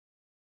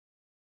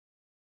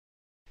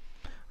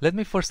Let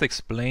me first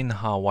explain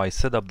how I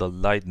set up the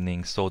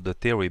lightning, so the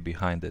theory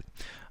behind it.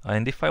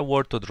 And if I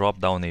were to drop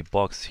down a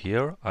box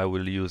here, I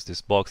will use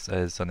this box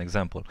as an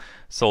example.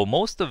 So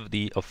most of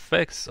the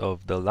effects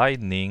of the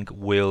lightning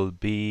will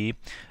be,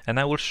 and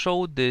I will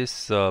show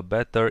this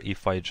better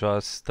if I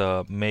just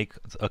make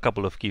a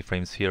couple of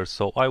keyframes here.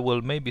 So I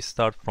will maybe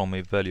start from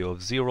a value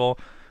of 0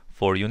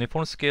 for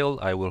uniform scale.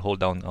 I will hold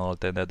down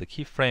Alt and add the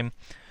keyframe.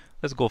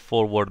 Let's go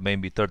forward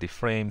maybe 30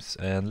 frames,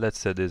 and let's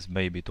set this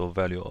maybe to a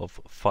value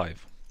of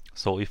 5.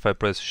 So if I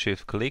press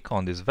shift click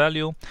on this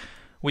value,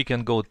 we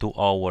can go to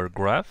our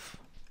graph,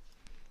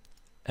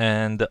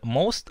 and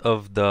most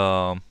of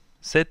the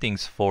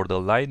settings for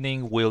the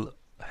lightning will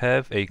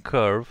have a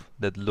curve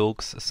that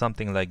looks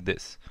something like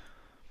this.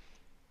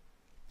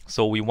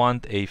 So we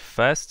want a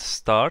fast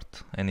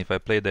start, and if I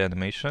play the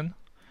animation,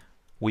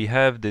 we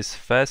have this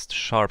fast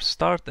sharp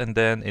start, and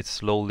then it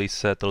slowly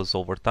settles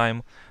over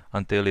time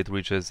until it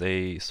reaches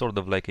a sort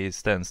of like a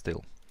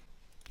standstill.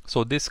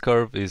 So this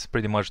curve is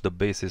pretty much the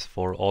basis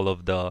for all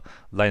of the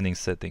lightning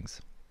settings.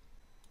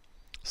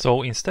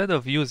 So instead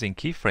of using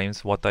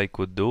keyframes, what I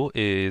could do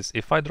is,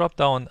 if I drop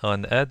down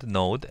an add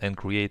node and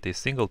create a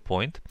single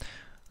point,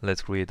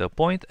 let's create a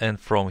point, and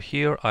from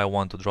here I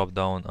want to drop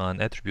down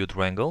an attribute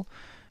wrangle.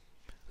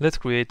 Let's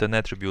create an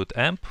attribute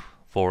amp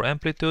for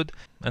amplitude,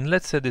 and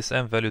let's set this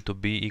amp value to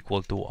be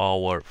equal to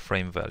our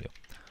frame value.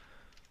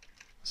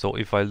 So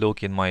if I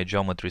look in my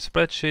geometry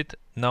spreadsheet,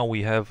 now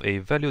we have a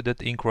value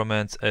that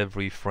increments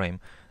every frame.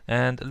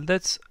 And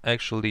let's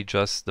actually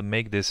just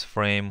make this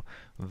frame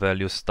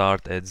value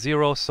start at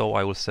 0. So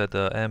I will set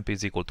amp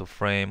is equal to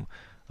frame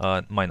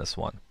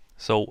 -1.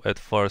 So at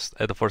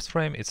the first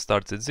frame it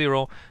starts at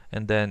 0,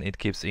 and then it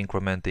keeps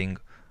incrementing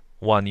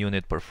 1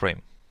 unit per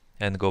frame.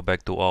 And go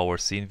back to our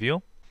scene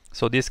view.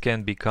 So this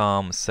can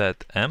become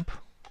set amp.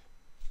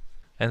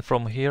 And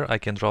from here I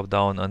can drop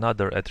down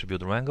another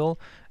attribute wrangle,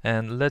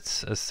 and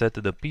let's set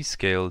the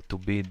p-scale to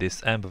be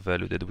this amp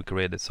value that we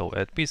created. So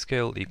at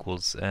p-scale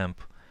equals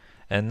amp.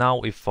 And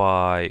now if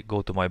I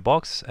go to my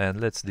box and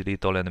let's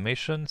delete all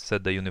animation,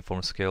 set the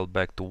uniform scale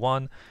back to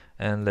 1,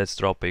 and let's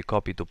drop a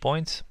copy to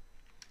points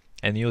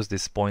and use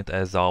this point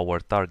as our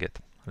target.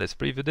 Let's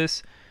preview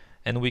this,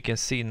 and we can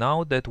see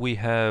now that we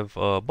have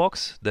a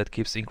box that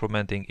keeps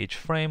incrementing each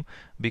frame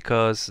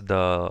because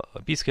the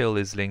p-scale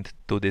is linked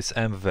to this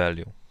amp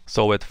value.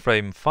 So at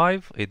frame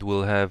 5 it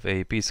will have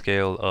a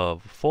p-scale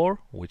of 4,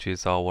 which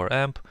is our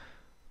amp,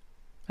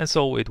 and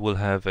so it will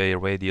have a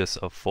radius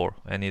of 4,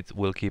 and it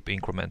will keep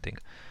incrementing.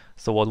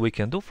 So what we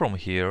can do from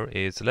here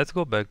is, let's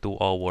go back to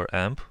our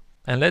amp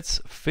and let's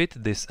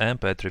fit this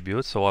amp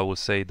attribute. So I will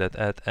say that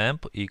at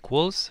amp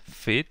equals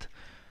fit,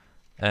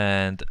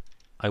 and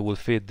I will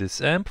fit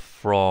this amp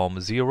from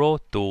 0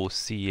 to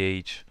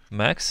ch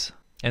max,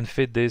 and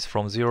fit this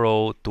from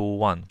 0 to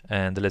 1.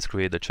 And let's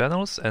create the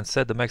channels and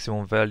set the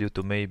maximum value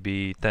to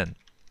maybe 10.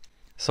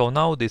 So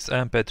now this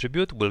amp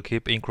attribute will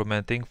keep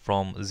incrementing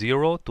from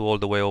 0 to all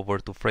the way over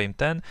to frame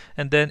 10,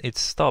 and then it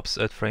stops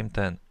at frame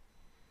 10.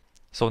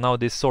 So now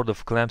this sort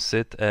of clamps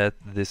it at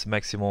this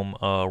maximum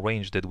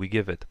range that we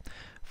give it.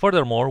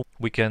 Furthermore,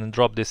 we can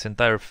drop this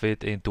entire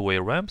fit into a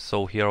ramp.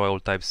 So here I will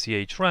type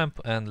ch ramp,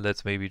 and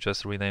let's maybe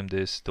just rename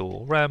this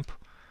to ramp,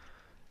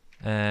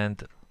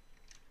 and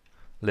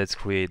let's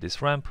create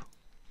this ramp.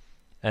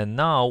 And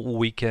now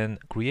we can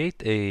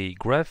create a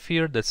graph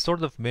here that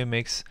sort of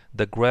mimics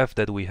the graph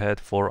that we had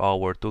for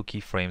our 2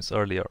 keyframes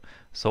earlier.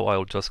 So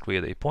I'll just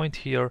create a point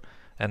here,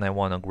 and I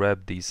want to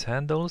grab these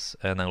handles,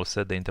 and I will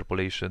set the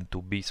interpolation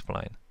to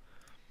B-spline.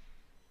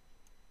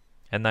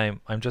 And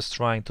I'm just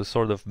trying to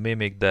sort of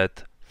mimic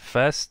that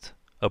fast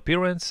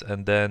appearance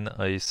and then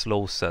a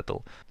slow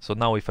settle. So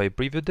now if I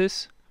preview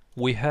this,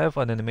 we have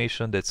an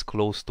animation that's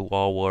close to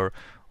our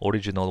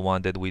original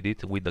one that we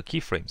did with the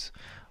keyframes.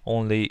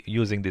 Only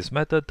using this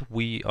method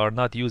we are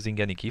not using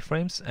any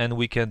keyframes, and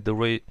we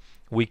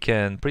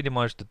can pretty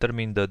much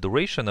determine the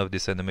duration of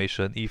this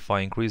animation if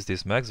I increase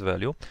this max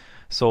value.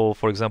 So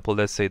for example,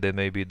 let's say that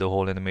maybe the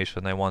whole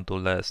animation I want to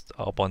last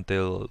up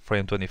until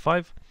frame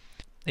 25.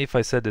 If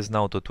I set this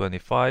now to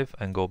 25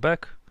 and go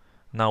back,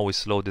 now we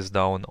slow this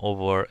down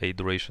over a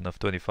duration of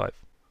 25.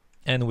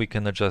 And we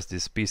can adjust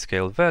this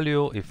p-scale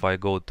value. If I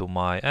go to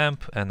my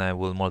amp and I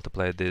will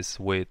multiply this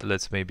with,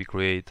 let's maybe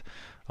create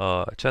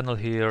a channel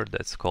here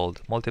that's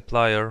called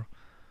multiplier,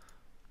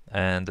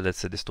 and let's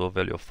set this to a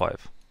value of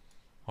 5.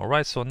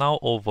 Alright, so now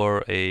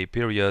over a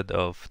period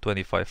of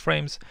 25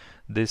 frames,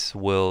 this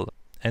will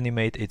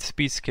animate its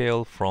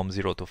p-scale from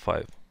 0 to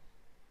 5.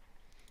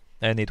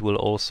 And it will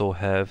also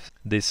have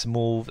this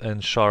smooth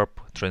and sharp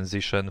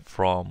transition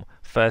from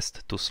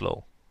fast to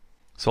slow.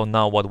 So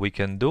now what we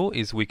can do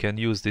is we can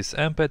use this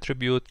amp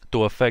attribute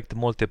to affect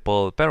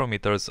multiple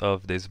parameters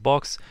of this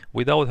box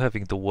without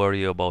having to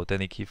worry about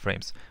any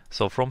keyframes.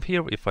 So from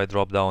here, if I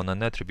drop down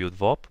an attribute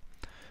VOP,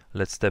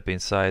 let's step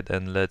inside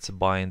and let's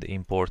bind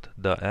import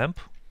the amp.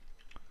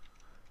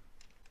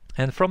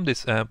 And from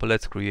this amp,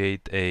 let's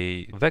create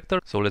a vector.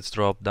 So let's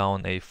drop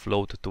down a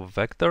float to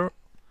vector,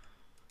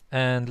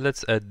 and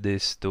let's add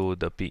this to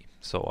the P.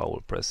 So I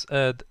will press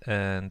add,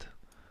 and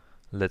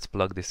Let's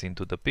plug this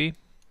into the P.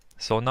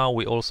 So now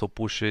we also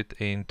push it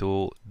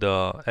into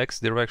the X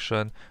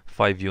direction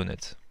 5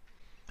 units.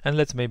 And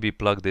let's maybe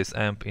plug this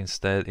amp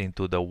instead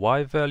into the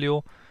Y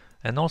value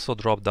and also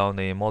drop down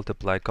a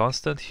multiply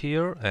constant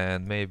here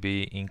and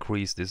maybe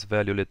increase this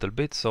value a little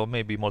bit. So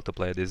maybe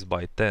multiply this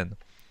by 10.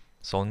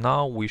 So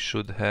now we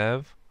should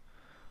have,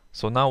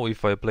 so now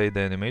if I play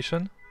the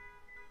animation,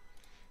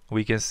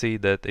 we can see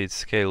that it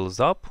scales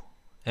up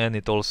and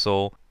it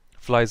also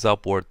flies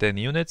upward 10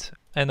 units.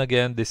 And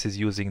again, this is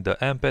using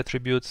the amp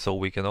attribute, so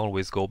we can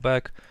always go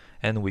back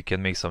and we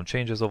can make some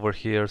changes over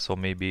here. So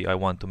maybe I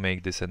want to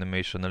make this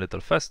animation a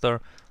little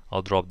faster.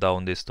 I'll drop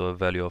down this to a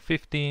value of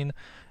 15,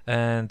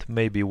 and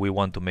maybe we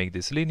want to make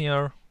this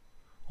linear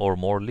or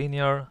more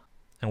linear,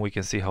 and we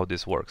can see how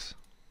this works.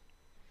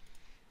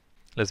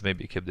 Let's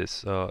maybe keep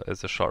this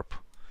as a sharp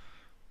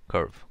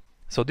curve.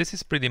 So this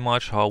is pretty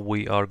much how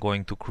we are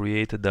going to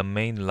create the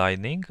main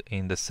lightning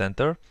in the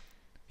center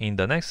in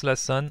the next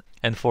lesson.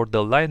 And for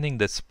the lightning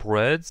that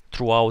spreads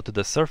throughout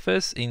the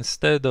surface,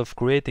 instead of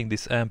creating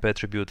this amp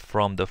attribute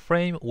from the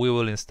frame, we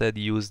will instead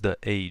use the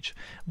age.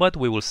 But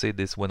we will see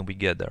this when we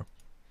get there.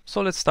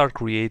 So let's start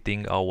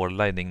creating our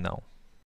lightning now.